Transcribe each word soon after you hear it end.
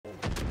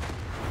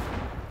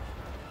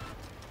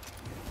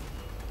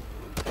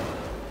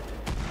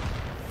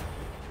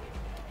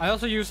I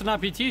also use an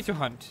RPG to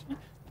hunt.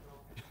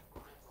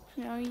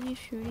 Are you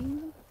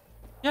shooting?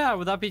 Yeah,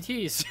 with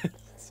RPGs.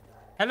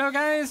 Hello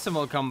guys, and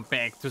welcome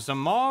back to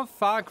some more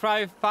Far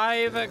Cry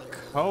 5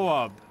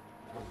 co-op.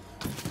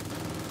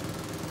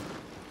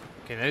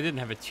 Okay, they didn't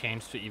have a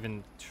chance to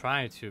even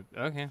try to...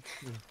 Okay.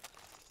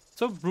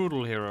 So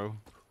brutal, hero.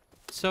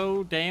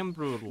 So damn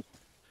brutal.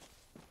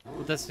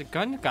 Well, there's a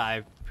gun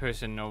guy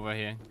person over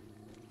here.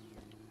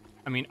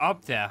 I mean,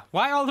 up there.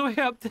 Why all the way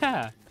up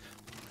there?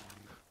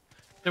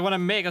 They want to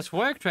make us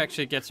work to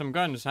actually get some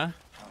guns, huh?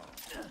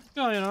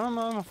 Yeah, you know, I'm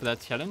up for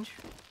that challenge.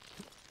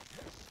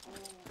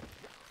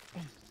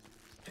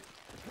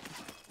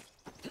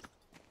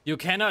 You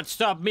cannot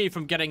stop me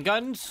from getting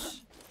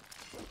guns.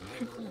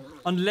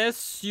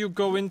 Unless you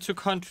go into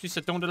countries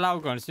that don't allow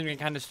guns, then you can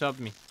kind of stop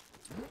me.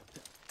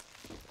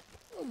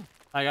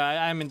 Like,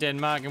 I'm in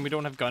Denmark and we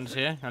don't have guns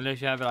here.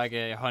 Unless you have, like,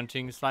 a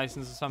hunting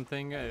license or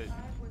something.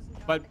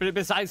 But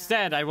besides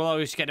that, I will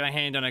always get my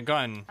hand on a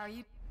gun.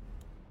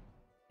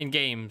 In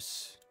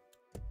games.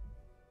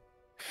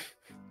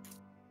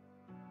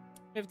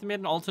 If they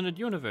made an alternate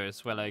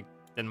universe where, like,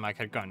 Denmark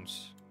had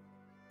guns.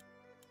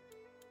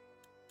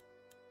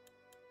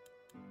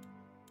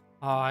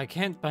 Oh, I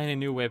can't buy any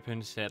new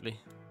weapons, sadly.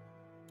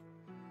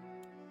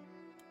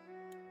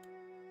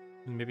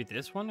 Maybe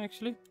this one,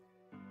 actually?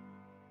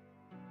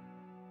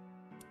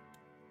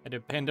 A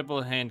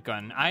dependable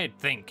handgun. I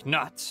think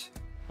not.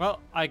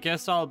 Well, I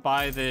guess I'll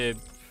buy the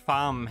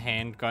farm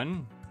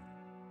handgun.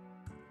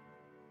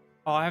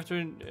 Oh, I have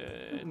to...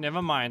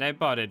 never mind, I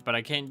bought it, but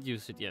I can't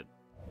use it yet.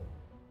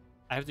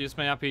 I have to use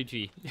my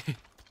RPG.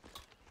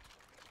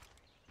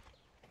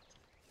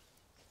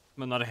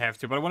 Well, not have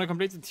to, but I want to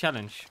complete the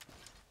challenge.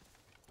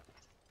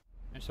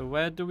 So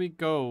where do we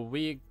go?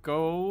 We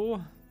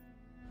go...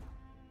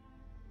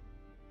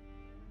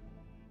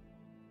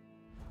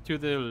 to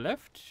the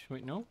left?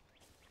 Wait, no.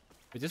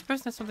 Wait, this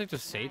person has something to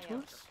say to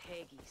us?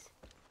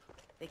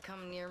 They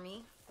come near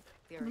me,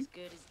 they're as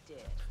good as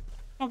dead.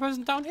 Oh,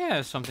 person down here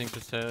has something to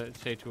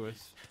say to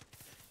us.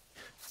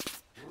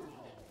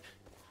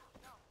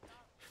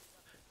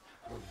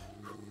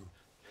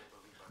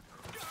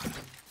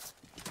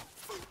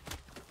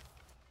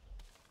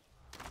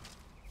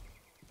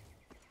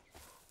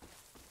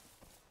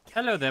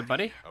 Hello there,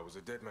 buddy. I was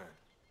a dead man.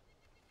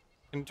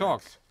 Can you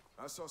talk?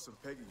 I saw some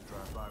Peggies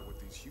drive by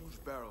with these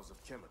huge barrels of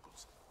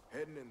chemicals,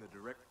 heading in the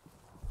direct...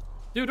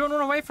 Dude, don't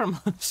run away from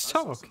us.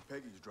 Talk.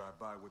 I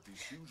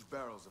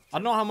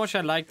don't know how much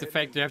I like the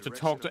fact that you have to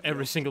talk to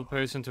every single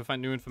person to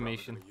find new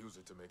information. Use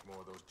it to make more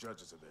of those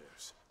judges of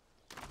theirs.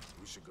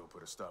 We should go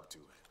put a stop to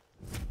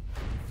it.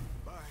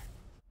 Bye.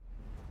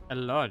 A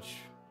lodge.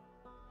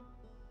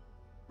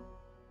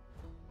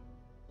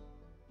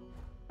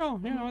 Oh,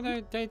 you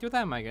know, they do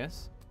them, I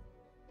guess.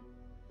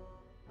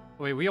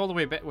 Wait, we all the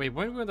way back. Wait,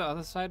 weren't we on the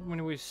other side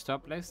when we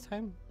stopped last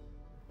time?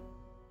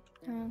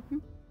 No,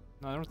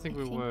 I don't think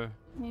we were.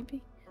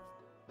 Maybe.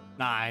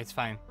 Nah, it's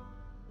fine.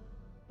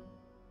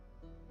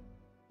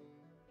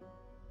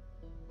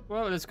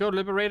 Well, let's go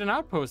liberate an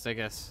outpost, I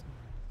guess.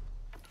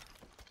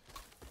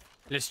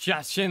 Let's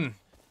just in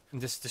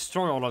and just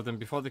destroy all of them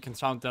before they can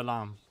sound the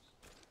alarm.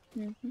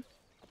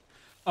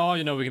 Oh,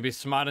 you know, we can be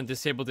smart and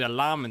disable the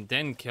alarm and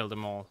then kill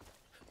them all.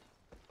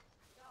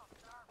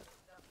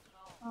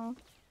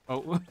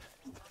 Oh.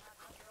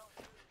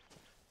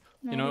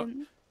 You know,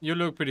 you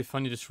look pretty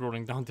funny just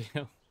rolling down the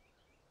hill.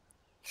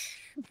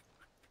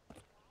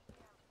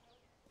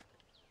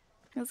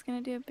 I was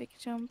gonna do a big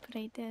jump, but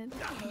I did.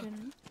 I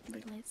didn't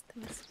realize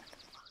there was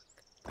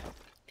behind.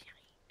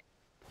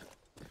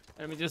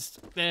 Let me just...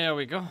 There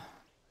we go.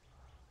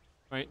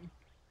 Wait.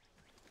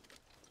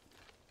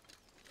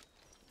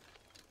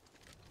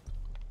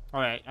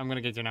 Alright, I'm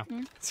gonna get you now.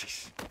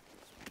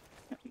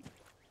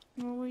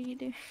 What were you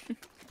doing?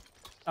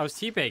 I was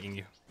teabagging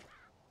you.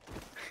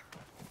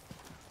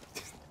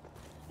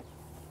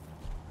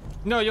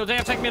 No, you'll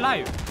dare take me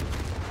alive.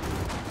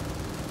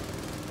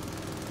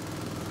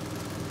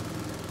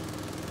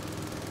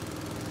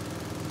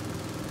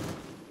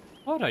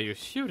 What are you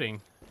shooting?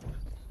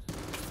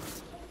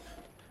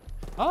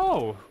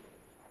 Oh.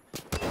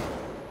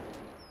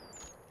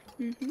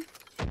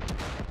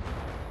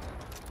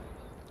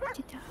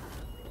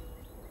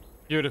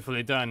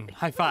 Beautifully done.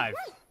 High five.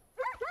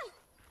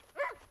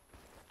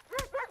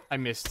 I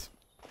missed.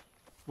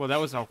 Well, that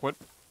was awkward.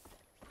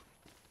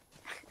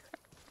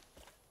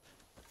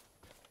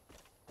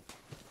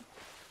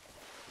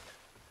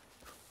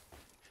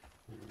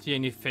 See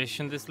any fish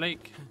in this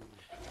lake?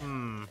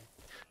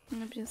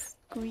 Just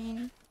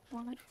green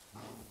water.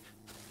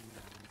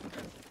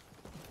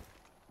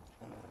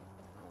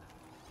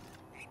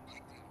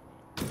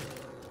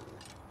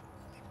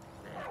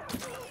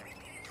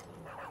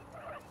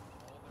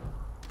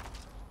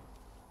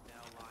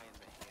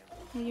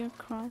 You're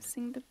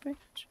crossing the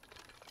bridge?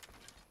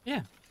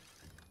 Yeah.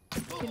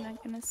 You're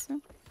not gonna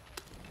swim?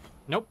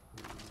 Nope.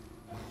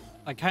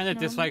 I kind of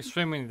dislike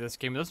swimming in this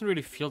game. It doesn't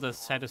really feel that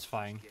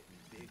satisfying.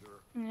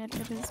 Yeah,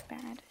 that is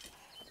bad.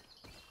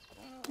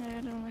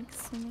 I don't like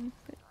swimming,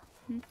 but...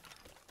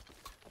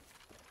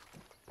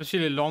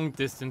 Especially long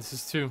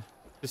distances too.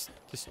 Just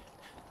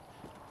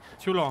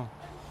too long.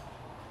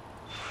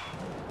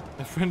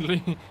 They're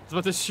friendly. I was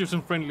about to shoot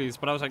some friendlies,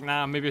 but I was like,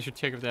 nah, maybe I should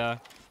check if they're,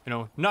 you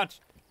know, not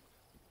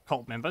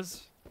cult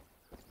members.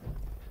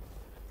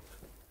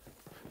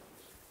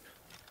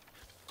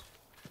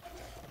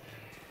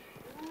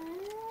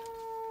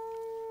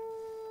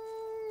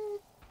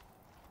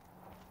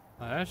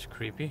 Oh, that's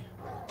creepy.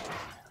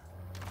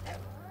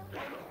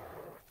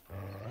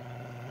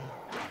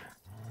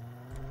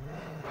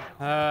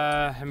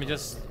 Let me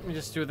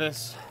just do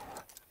this.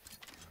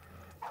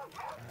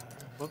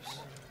 Whoops.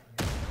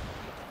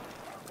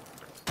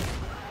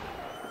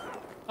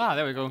 Ah,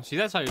 there we go. See,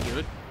 that's how you do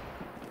it.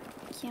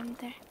 Yeah, I'm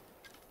there.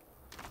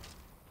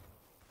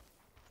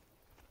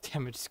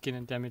 Damaged skin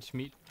and damaged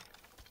meat.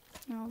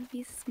 I'll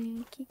be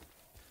sneaky. I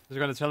was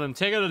gonna tell him,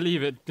 take it or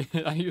leave it.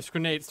 I use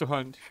grenades to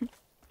hunt.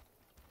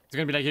 It's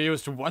gonna be like, you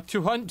used what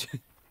to hunt?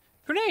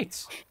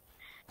 Grenades!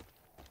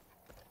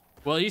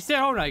 Well, you stay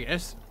home, I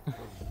guess.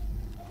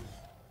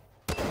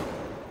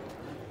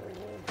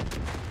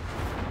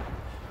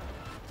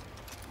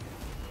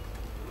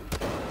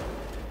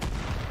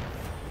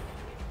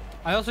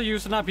 I also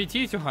use an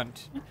RPG to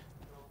hunt.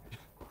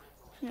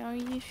 Are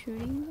you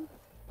shooting them?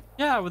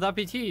 Yeah, with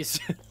RPGs.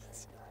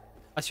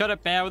 I shot a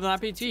bear with an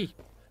RPG.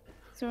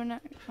 So we're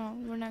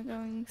not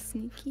going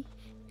sneaky?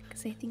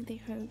 Because I think they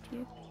heard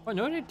you. Oh,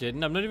 no, they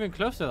didn't. I'm not even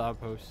close to the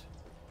outpost.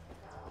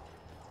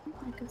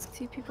 Because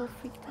 2 people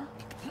freaked out.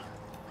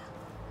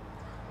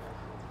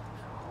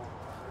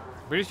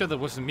 Pretty sure that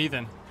wasn't me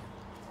then.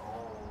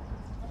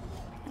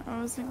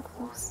 I wasn't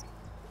close.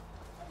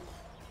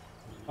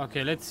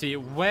 Okay, let's see.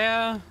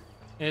 Where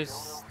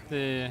is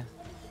the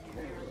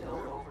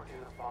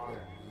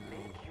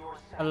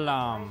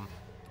alarm?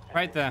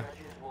 Right there.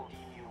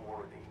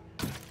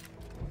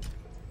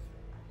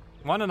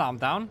 One alarm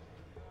down.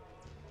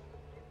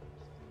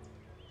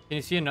 Can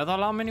you see another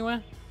alarm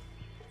anywhere?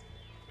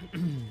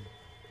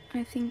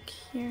 I think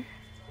here.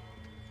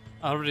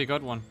 I already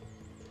got one.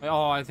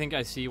 Oh, I think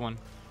I see one.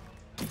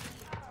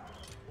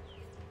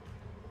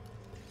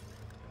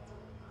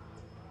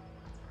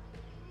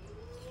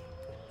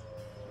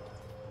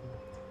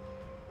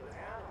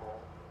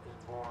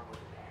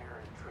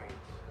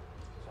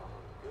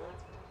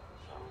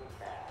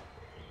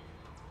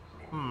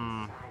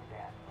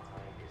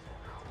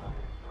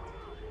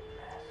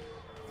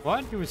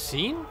 What? You were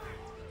seen?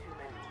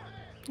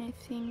 I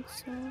think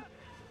so.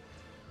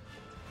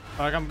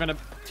 Like, I'm gonna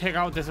take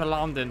out this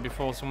alarm then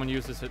before someone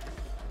uses it.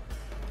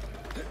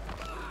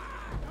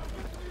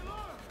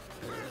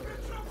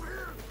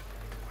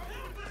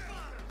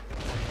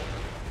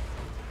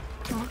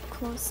 Oh,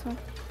 close one.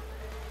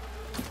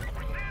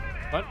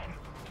 What?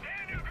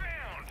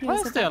 He What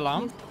was is the about-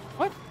 alarm?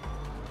 What?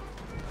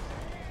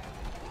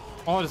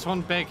 Oh, there's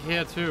one back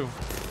here too.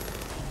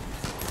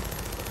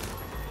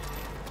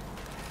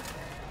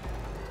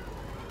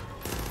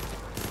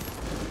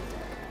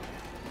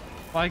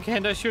 Why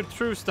can't I shoot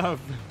through stuff?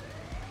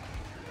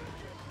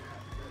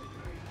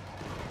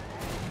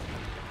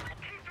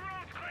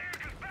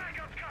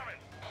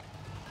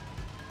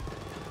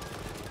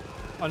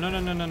 Oh, no, no,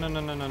 no, no, no, no,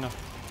 no, no, no.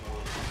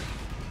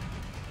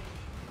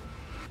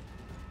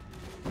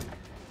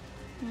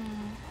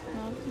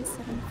 No, he's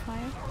setting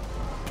fire.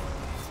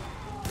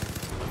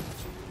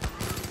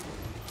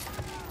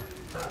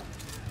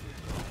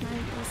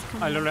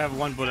 I literally have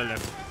one bullet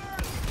left.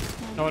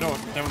 No, no,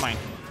 never mind.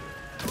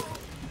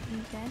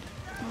 I'm dead.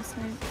 Also,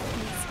 he's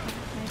got a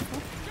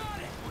rifle.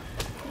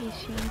 He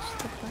changed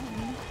the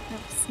button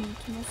of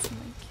sneakiness,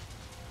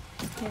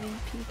 like getting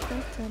people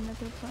to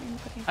another button.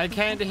 But I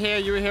can't hear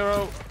you,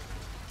 hero.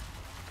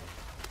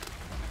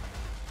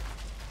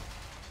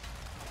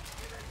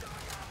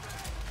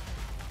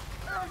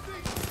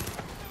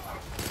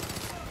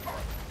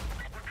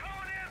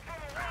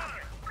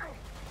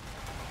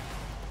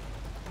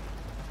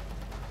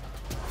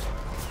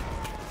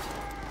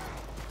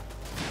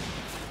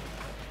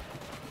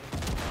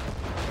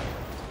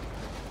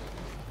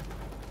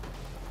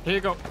 Here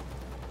you go.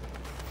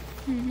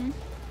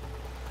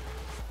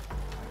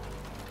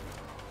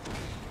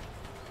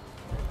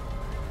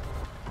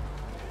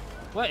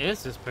 What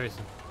is this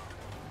person?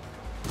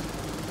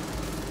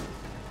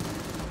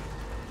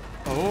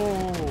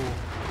 Oh.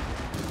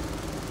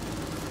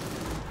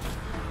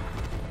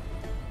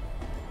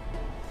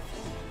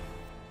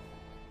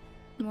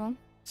 Well,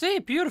 See,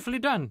 beautifully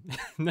done.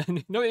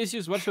 No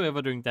issues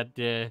whatsoever during that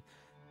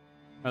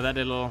that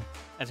little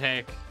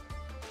attack.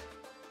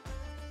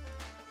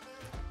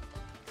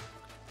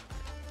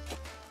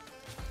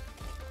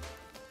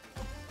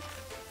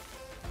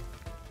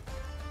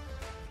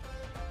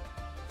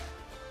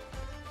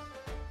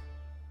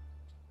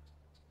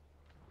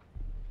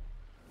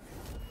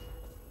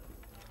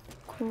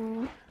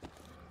 cool.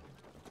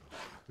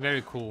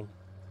 Very cool.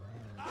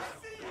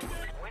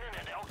 Winning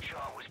at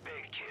Elkjaw was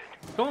big,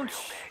 kid. Don't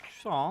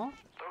saw.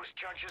 Those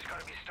judges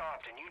gotta be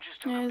stopped, and you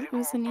just Yeah, took a it big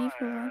was an old evil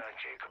bite out one. of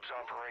Jacob's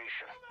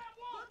operation.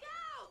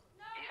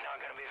 He's not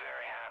gonna be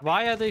very happy.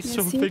 Why are they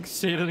so see?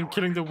 fixated on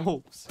killing the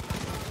wolves?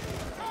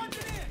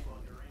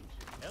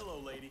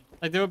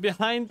 Like, they were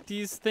behind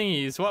these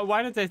thingies.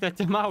 Why did they let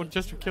them out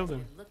just to kill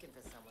them? Looking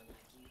for someone like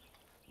you.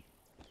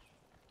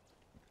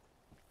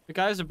 The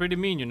guys are pretty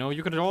mean, you know.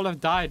 You could all have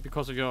died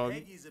because of your,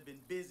 Peggies have been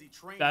busy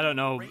training I don't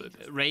know,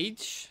 Rangers.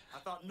 rage? I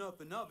thought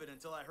nothing of it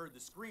until I heard the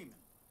screaming.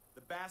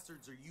 The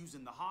bastards are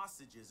using the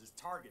hostages as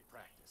target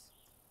practice.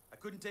 I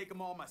couldn't take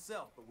them all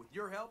myself, but with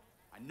your help,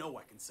 I know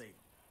I can save them.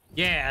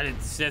 Yeah,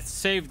 let's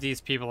save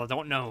these people. I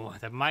don't know.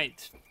 That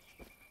might.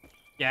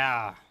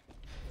 Yeah.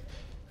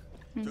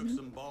 Took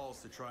some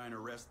balls to try and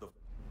arrest the...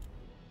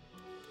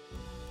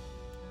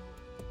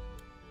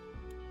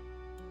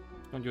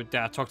 Don't you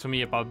dare talk to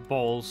me about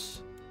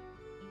balls.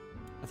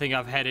 I think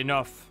I've had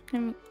enough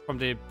I'm from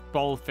the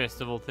ball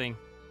festival thing.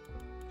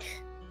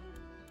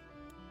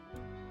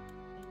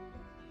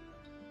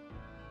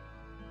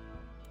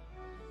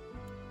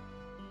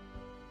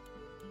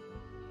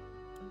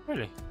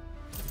 Really?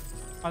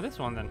 Oh, this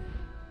one then.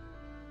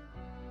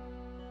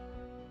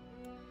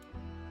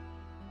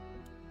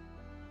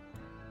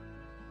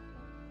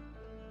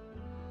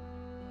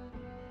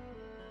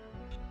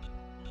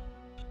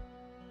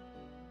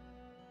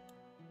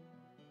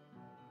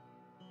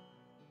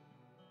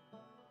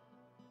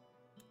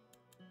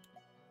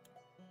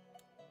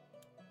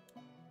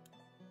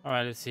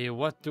 Alright, let's see.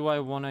 What do I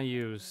want to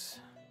use?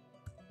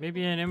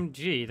 Maybe an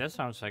MG. That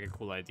sounds like a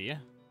cool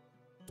idea.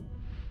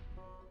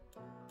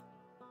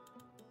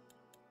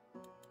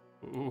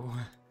 Ooh.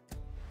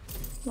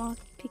 lock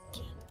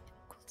picking.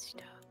 Cool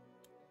stuff.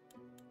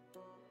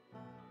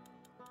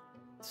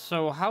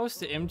 So, how's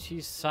the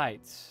MG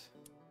sight?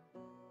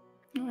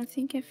 Oh, I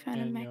think I found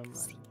a In your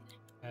magazine.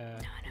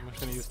 I'm not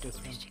gonna use this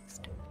one. Fishing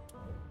stuff.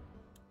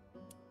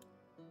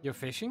 You're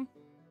fishing?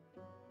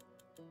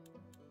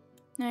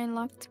 I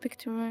unlocked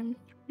Picture Room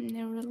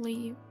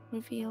narrowly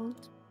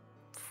revealed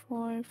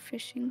 4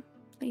 fishing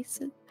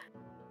places.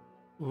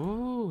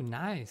 Ooh,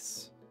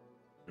 nice.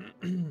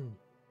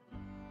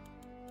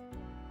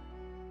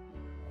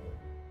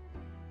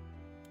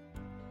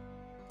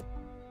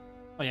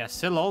 Oh yeah,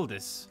 sell all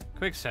this.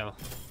 Quick sell.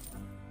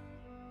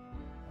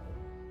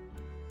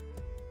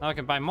 Now I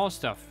can buy more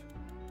stuff.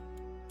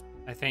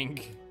 I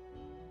think.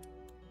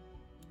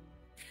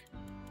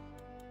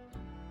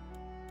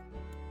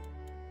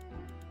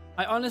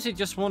 I honestly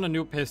just want a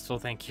new pistol,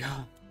 thank you.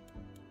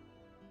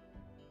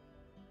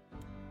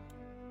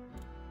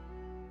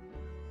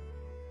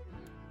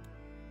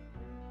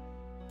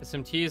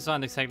 SMGs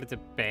aren't exactly the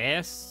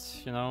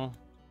best, you know,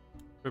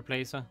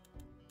 replacer.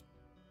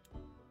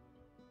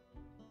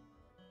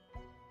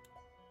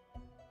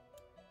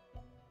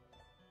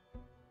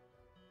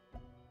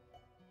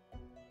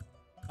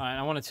 Alright,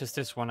 I want to test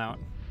this one out.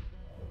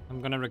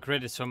 I'm gonna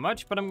regret it so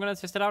much, but I'm gonna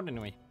test it out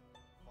anyway.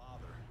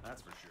 Father,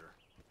 that's for sure.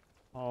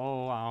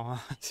 Oh, wow.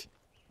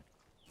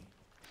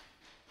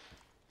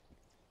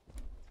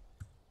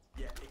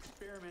 Yeah,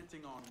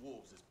 experimenting on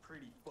wolves is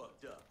pretty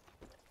fucked up.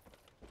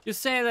 You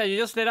say that you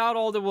just let out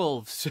all the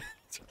wolves.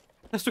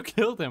 Just to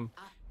kill them.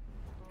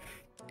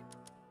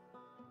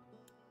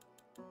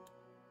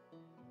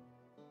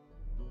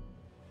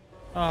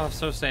 Oh,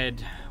 so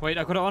sad. Wait,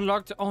 I could have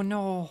unlocked... Oh,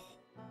 no.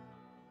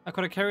 I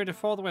could have carried a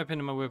 4th weapon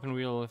in my weapon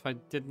wheel if I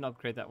didn't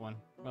upgrade that one.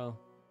 Well,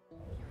 You're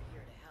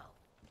here to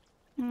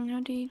help. How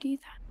do you do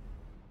that?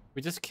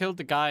 we just killed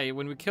the guy.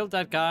 When we killed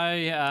that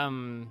guy,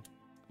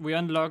 we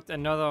unlocked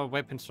another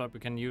weapon slot we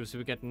can use. So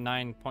we get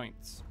 9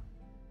 points.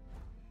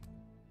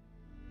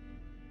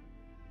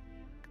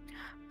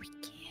 We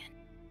can.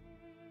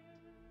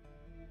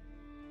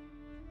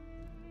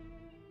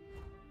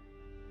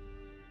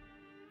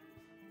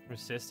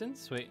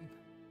 Resistance? Wait.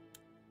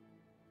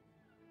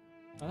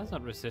 Oh, that's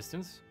not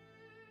resistance.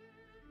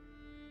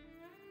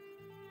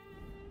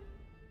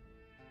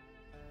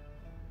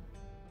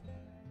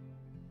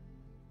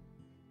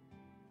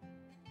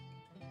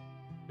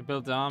 You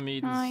build the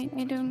army. I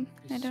don't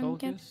get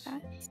soldiers?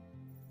 that.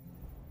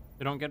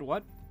 You don't get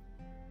what?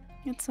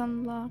 It's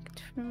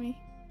unlocked for me.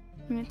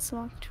 I mean, it's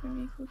locked for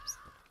me. Oops.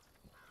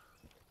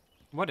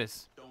 What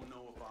is? Don't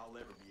know if I'll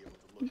ever be able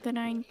to look The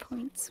 9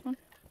 points one.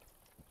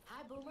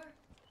 Hi, Boomer.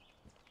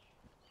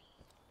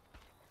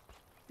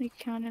 We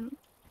counted.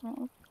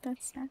 Oh,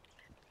 that's that.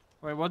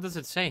 Wait, what does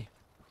it say?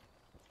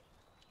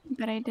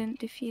 But I didn't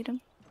defeat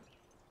him.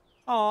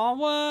 Oh,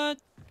 what?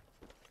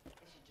 They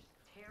should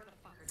just tear the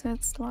fucker So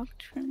it's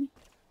locked for me.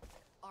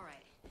 All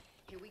right,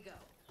 here we go.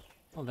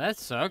 Well, that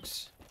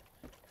sucks.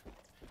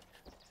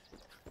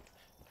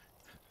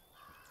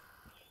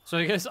 So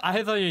I guess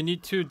either you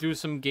need to do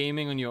some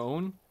gaming on your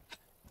own,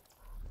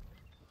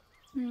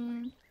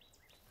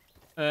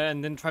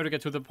 and then try to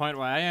get to the point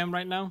where I am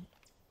right now,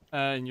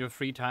 in your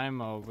free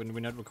time or when we're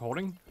not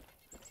recording,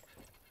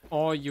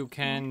 or you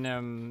can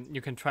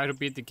try to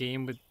beat the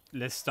game with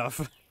less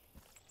stuff,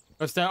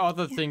 because there are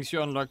other things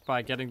you unlock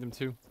by getting them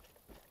too.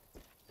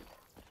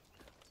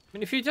 I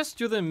mean, if you just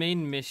do the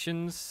main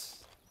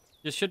missions,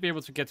 you should be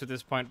able to get to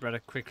this point rather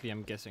quickly,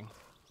 I'm guessing.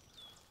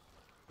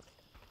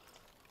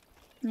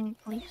 I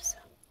believe so.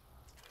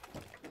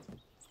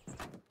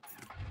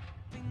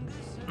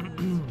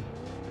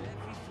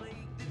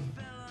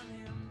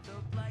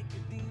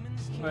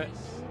 Right.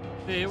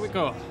 Here we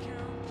go.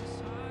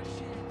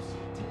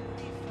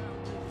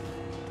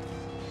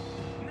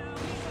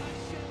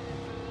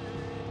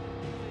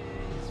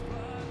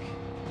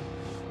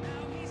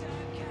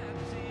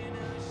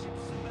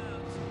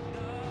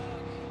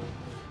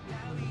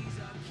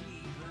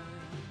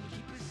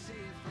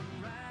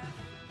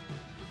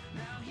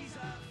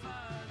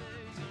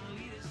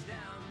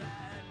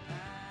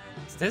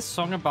 Is this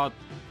song about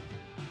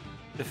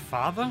the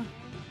father?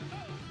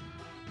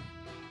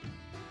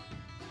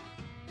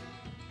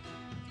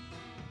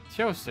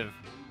 Joseph.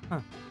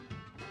 Huh.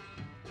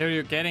 Are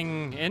you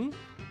getting in?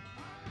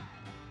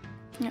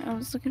 Yeah, I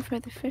was looking for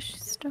the fish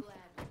stuff.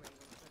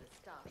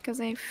 Because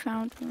I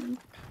found one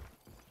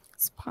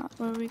spot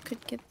where we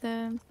could get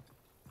the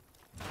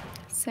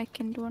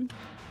second one.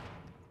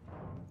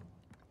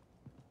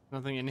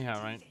 Nothing in here,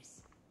 right?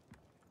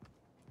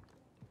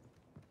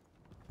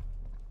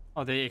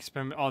 Oh, they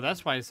experiment. Oh,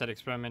 that's why it said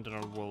experimented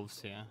on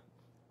wolves here.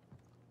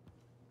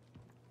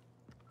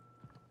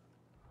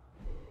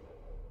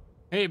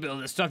 Hey, Bill,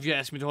 the stuff you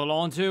asked me to hold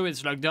on to,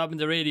 it's locked up in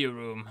the radio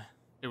room.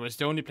 It was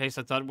the only place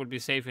I thought would be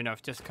safe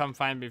enough. Just come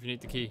find me if you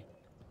need the key.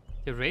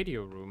 The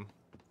radio room?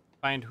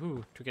 Find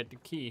who to get the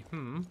key?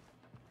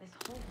 This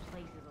whole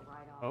place is a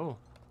write-off. Oh.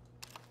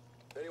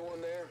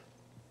 Anyone there?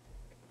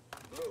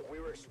 Look, we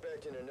were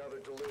expecting another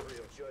delivery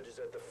of judges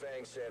at the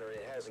Fang Center and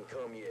it hasn't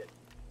come yet.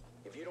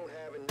 If you don't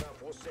have enough,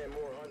 we'll send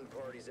more hunting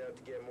parties out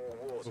to get more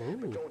wolves.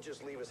 But don't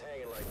just leave us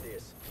hanging like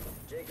this.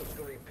 Jacob's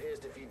gonna be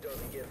pissed if he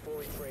doesn't get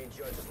fully trained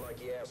judges like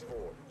he asked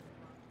for.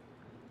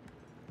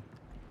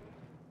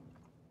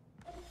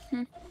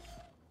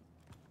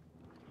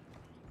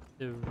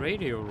 The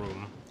radio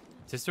room.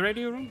 Is this the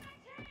radio room?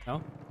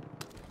 No?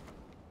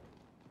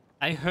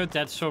 I heard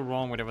that so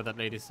wrong, whatever that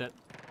lady said.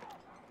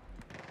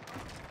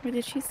 What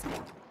did she say?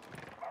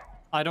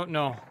 I don't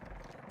know.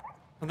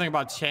 Something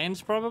about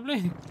chance,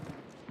 probably?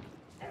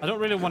 I don't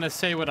really want to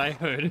say what I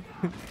heard.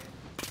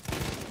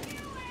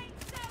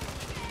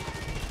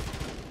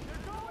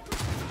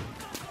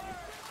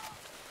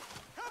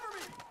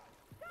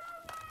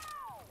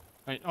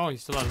 Wait, oh,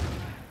 he's still alive.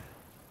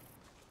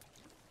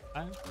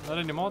 Not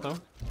anymore, though.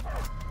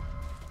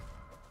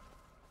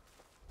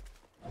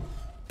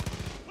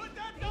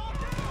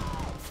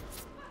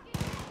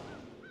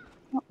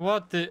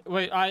 What the?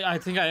 Wait, I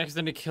think I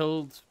accidentally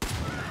killed...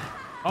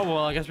 Oh,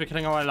 well, I guess we're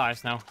killing our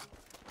allies now.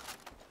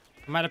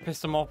 I might have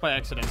pissed them off by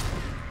accident.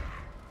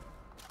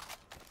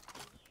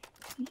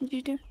 What did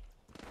you do?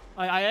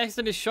 I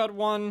accidentally shot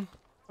one.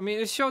 I mean,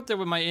 it showed they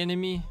were my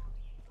enemy.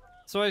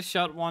 So I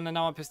shot one and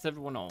now I pissed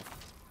everyone off.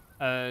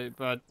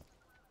 But...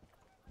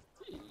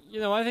 You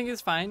know, I think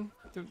it's fine.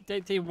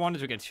 They wanted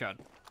to get shot.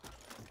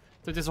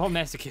 So they're all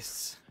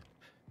masochists.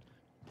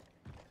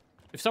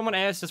 If someone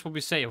asks, that's what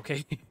we say,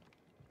 okay?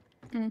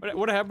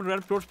 What happened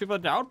to those people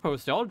at the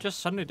outpost? They all just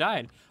suddenly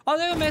died. Oh,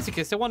 they were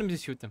masochists. They wanted me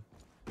to shoot them.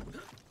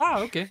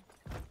 Oh, okay.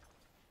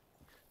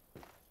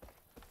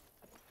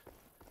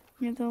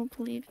 You don't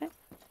believe it?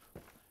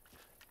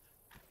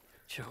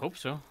 Sure hope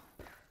so.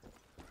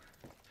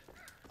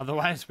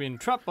 Otherwise, we're in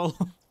trouble.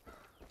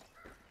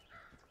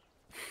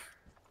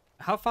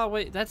 How far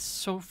away? That's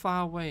so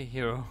far away,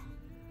 hero.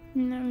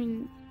 No, I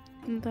mean,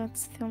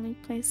 that's the only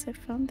place I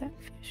found that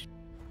fish.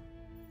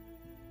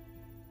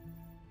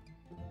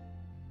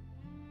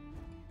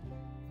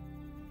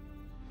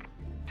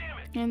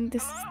 And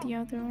this is the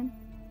other one.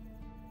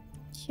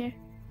 Here.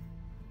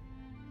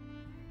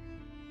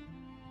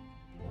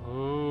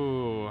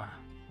 Oh.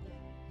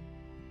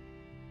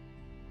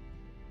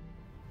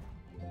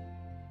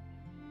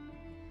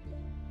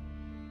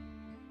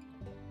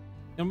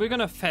 And we're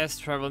gonna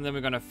fast travel and then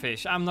we're gonna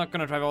fish. I'm not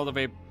gonna drive all the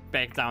way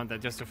back down there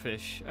just to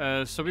fish.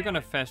 So we're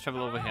gonna fast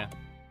travel over here.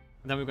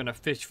 And then we're gonna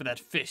fish for that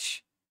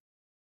fish.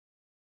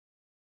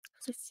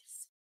 Yes.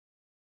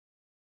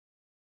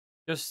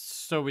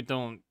 Just so we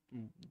don't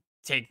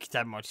take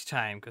that much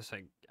time, because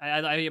like, I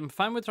am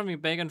fine with driving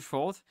back and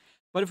forth.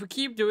 But if we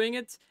keep doing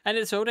it and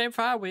it's so damn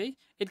far away,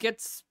 it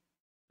gets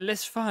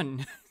less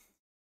fun.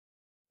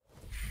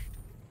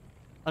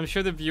 I'm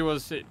sure the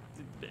viewers,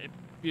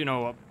 you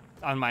know,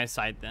 on my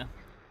side there.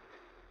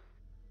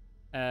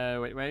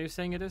 Wait, where are you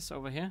saying it is?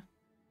 Over here?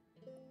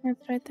 It's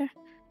right there.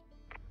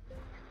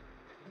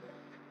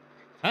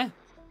 Huh?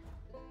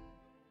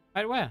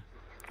 Right where?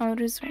 Oh,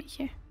 it is right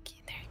here.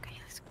 Okay, there you go.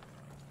 Let's go.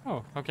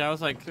 Oh, okay. I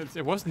was like,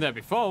 it wasn't there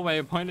before where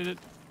you pointed it.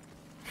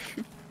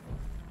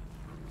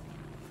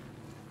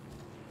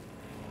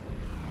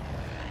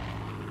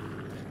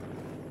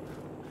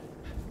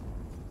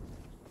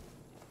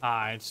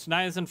 Ah, it's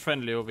nice and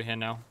friendly over here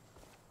now.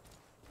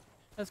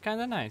 That's kind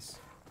of nice.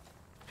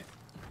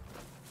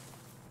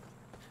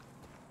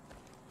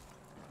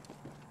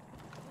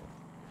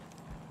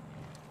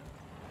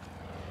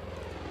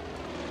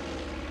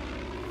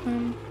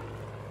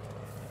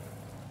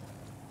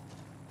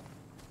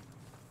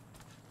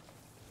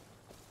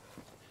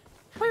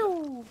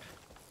 Whew.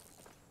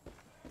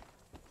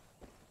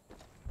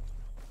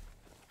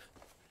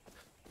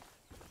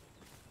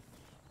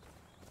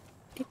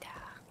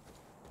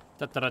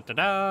 Da da da da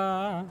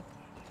da.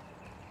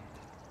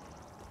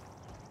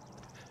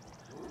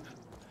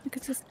 Look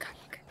at this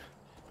cock.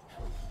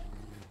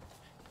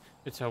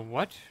 It's a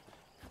what?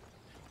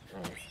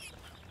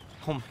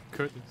 Oh my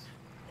goodness.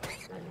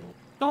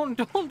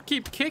 Don't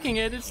keep kicking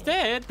it, it's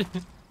dead.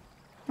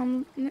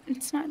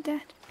 It's not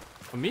dead.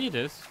 For me it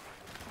is.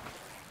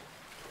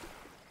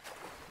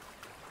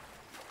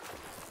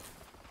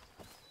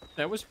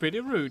 That was pretty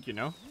rude, you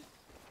know.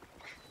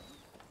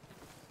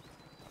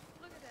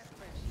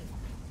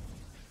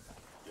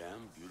 Damn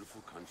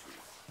beautiful country.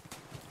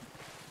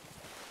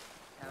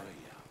 Oh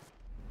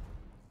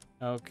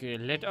yeah. Okay,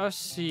 let us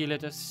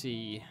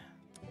see.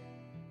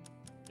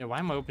 Yeah, why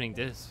am I opening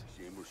this?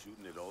 Shame we're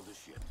shooting at all this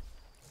shit.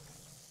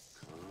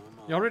 Come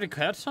on. You already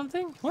caught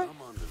something? What?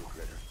 Come on, little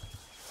critter.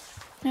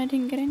 I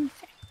didn't get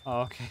anything.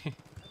 Oh, okay.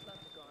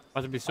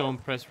 About to be so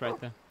impressed right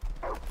there.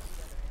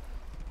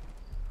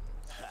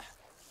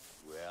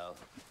 Well,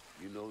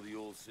 you know the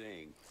old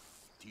saying,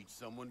 teach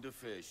someone to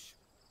fish.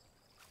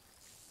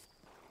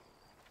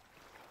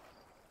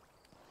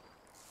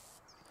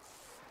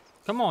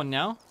 Come on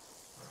now.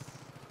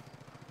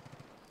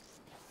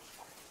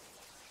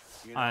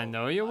 You I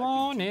know you I can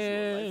want teach you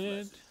a life it.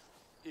 lesson,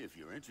 if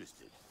you're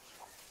interested.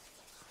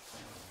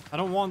 I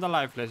don't want the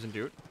life lesson,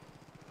 dude.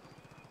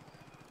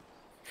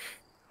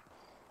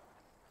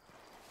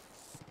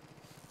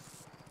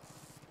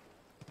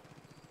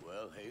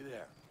 Well, hey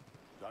there.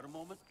 Got a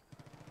moment?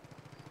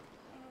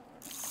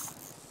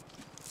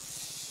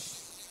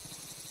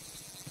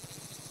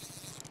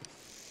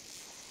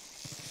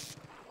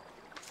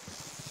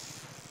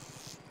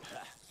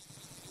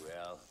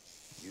 Well,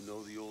 you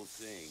know the old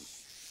saying,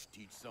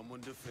 teach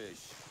someone to fish.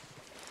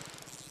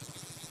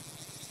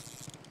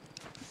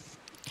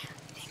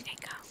 I think I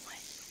got one.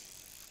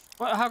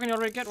 Well, how can you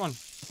already get one?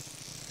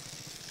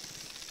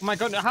 Oh my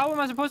god, how am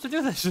I supposed to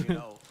do this? You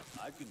know,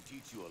 I can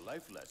teach you a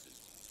life lesson.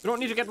 You don't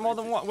need to get more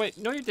than one. Wait,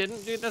 no you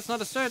didn't. Dude, that's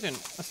not a sturgeon.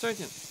 A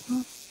sturgeon.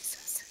 Oh,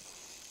 so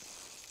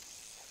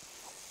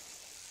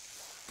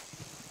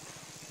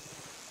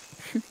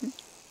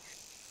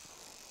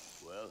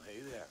Well, hey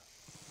there.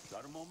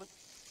 Got a moment?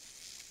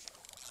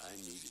 I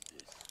needed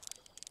this.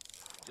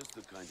 Just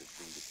the kind of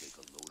thing to take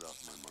a load off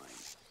my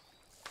mind.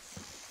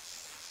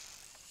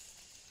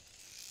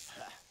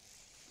 Ha!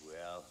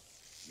 Well,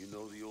 you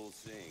know the old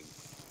saying,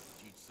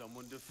 teach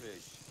someone to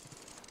fish.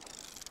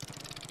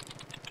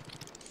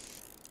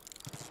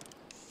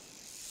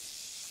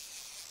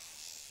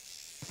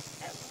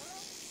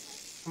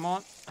 Come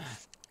on.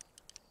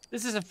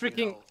 This is a freaking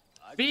You know,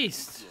 I can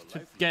beast teach you a to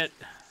life get.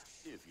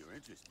 lesson, if you're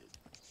interested.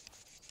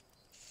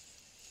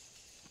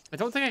 I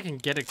don't think I can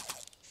get it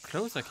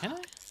closer, can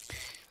I?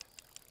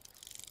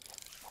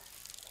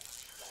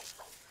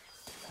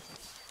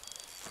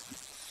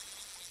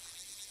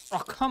 Oh,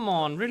 come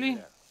on, really?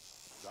 There.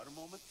 Got a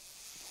moment?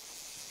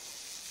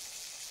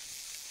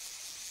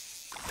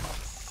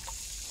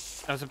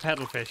 That was a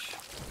paddlefish.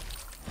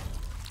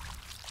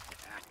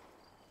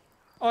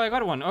 Oh, I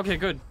got one. Okay,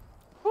 good.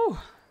 Whew.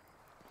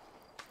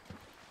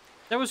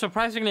 That was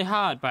surprisingly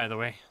hard, by the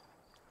way.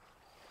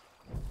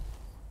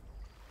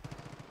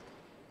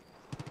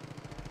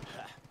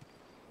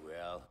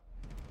 Well,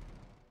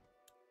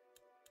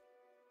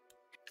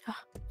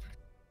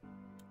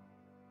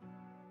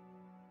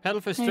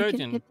 Paddlefish I can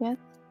sturgeon. get that.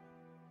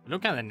 They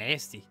look kind of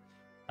nasty.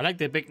 I like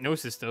their big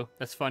noses, though.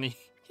 That's funny.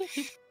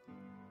 you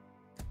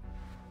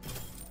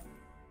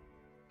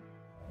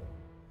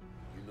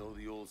know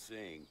the old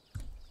saying,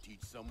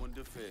 teach someone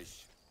to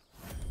fish.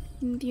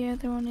 And the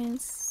other one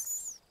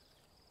is.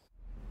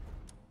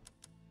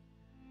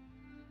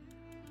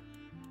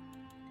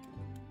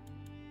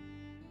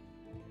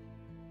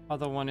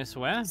 Other one is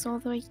where? It's all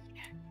the way here.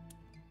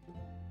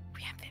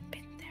 We haven't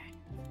been there.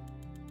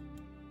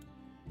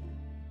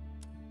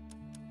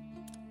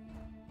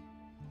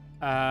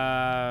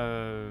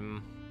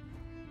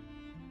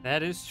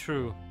 That is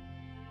true.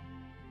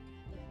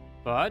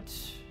 But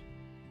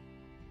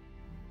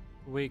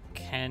we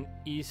can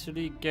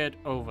easily get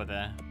over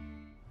there.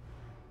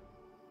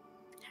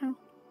 How?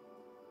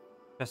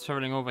 Just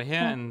traveling over here,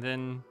 Yeah. and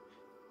then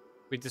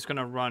we're just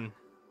gonna run.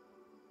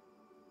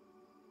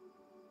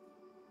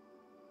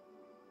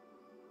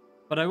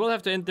 But I will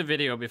have to end the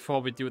video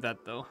before we do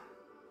that, though.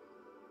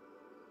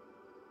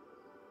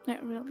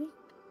 Not really.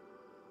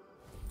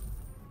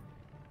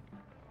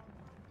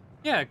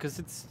 Yeah, because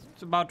it's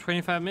about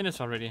 25 minutes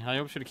already. I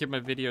hope to keep my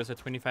videos at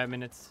 25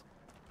 minutes.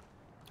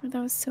 Oh,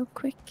 that was so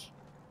quick.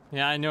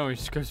 Yeah, I know, it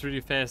just goes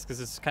really fast because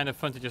it's kind of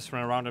fun to just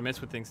run around and mess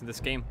with things in this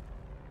game.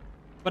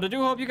 But I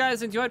do hope you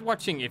guys enjoyed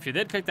watching. If you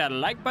did, click that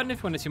like button if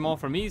you want to see more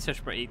from me.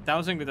 Search for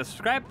 8000 with the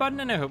subscribe button,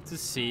 and I hope to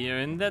see you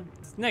in the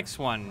next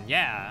one.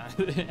 Yeah,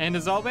 and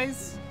as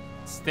always,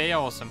 stay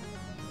awesome.